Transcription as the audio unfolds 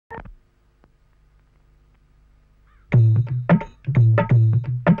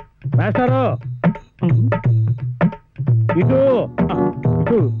మాస్టారు ఇటు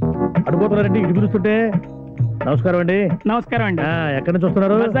ఇటు అడుగుతున్నారండి, ఇటు పిలుస్తుంటే. నమస్కారం అండి. నమస్కారం అండి. ఎక్కడి నుంచి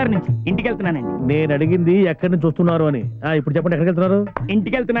వస్తున్నారు? బజార్ నుంచి. ఇంటికి వెళ్తున్నానండి. నేను అడిగింది ఎక్కడి నుంచి వస్తున్నారు అని. ఇప్పుడు చెప్పండి, ఎక్కడికి వెళ్తున్నారు?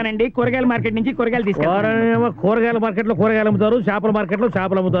 ఇంటికి వెళ్తున్నానండి. కూరగాయల మార్కెట్ నుంచి కూరగాయలు తీసుకెళ్తాను. కూరగాయల మార్కెట్ లో కూరగాయలు అమ్ముతారు, చేపల మార్కెట్ లో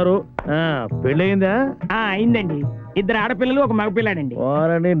చేపలు అమ్ముతారు. పెళ్లి అయిందా? అయిందండి. 2 ఆడపిల్లలు, 1 మగపిల్లాడండి.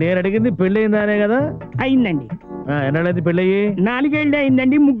 నేను అడిగింది పెళ్లి అయిందా అనే కదా. అయిందండి. ఎన్నాళ్ళైంది పెళ్ళయ్యి? 4 ఏళ్ళే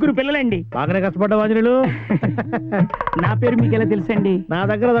అయిందండి. 3 పిల్లలండి. బాగానే కష్టపడ్డా ఆంజనేయులు. నా పేరు మీకు ఎలా తెలుసండి? నా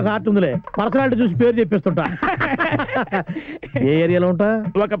దగ్గర ఒక ఆర్ట్ ఉందిలే, పర్సనాలిటీ చూసి పేరు చెప్పేస్తుంటా. ఏ ఏరియాలో ఉంటా?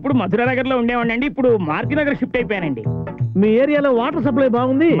 ఒకప్పుడు మధురానగర్ లో ఉండేవాడినండి. ఇప్పుడు మారుతినగర్ షిఫ్ట్ అయిపోయానండి. మీ ఏరియాలో వాటర్ సప్లై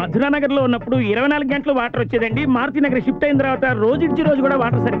బాగుంది. మధురానగర్ లో ఉన్నప్పుడు 24 గంటలు వాటర్ వచ్చేదండి. మారుతినగర్ షిఫ్ట్ అయిన తర్వాత రోజు కూడా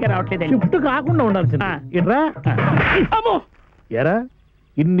వాటర్ సరిగ్గా రావట్లేదండి. షిఫ్ట్ కాకుండా ఉండాల్సింది. ఇట్రా. ఎరా,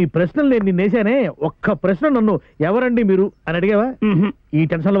 ఇన్ని ప్రశ్నలు నేను నిన్నేసానే, ఒక్క ప్రశ్న నన్ను ఎవరండి మీరు అని అడిగావా? ఈ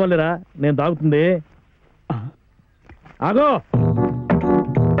టెన్షన్ల వల్లేరా నేను తాగుతుంది. ఆగో,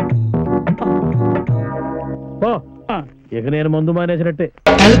 ఇక నేను మందు మానేసినట్టే.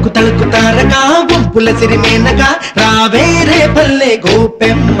 తలుకు తలుకు తారగా గుంపుల సిరిమేనగా రావేరే పల్లె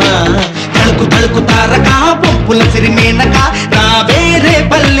గోపెమ్మ. తలుకు తలుకు తారగా గుంపుల సిరిమేనగా రావేరే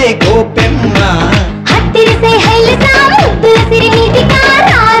పల్లె గోపెమ్మ.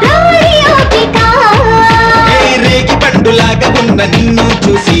 రేగి పండులాగా ఉన్న నిన్ను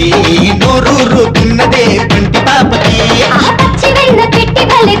చూసి నోరూరుతున్నదే పంటి పాపకి.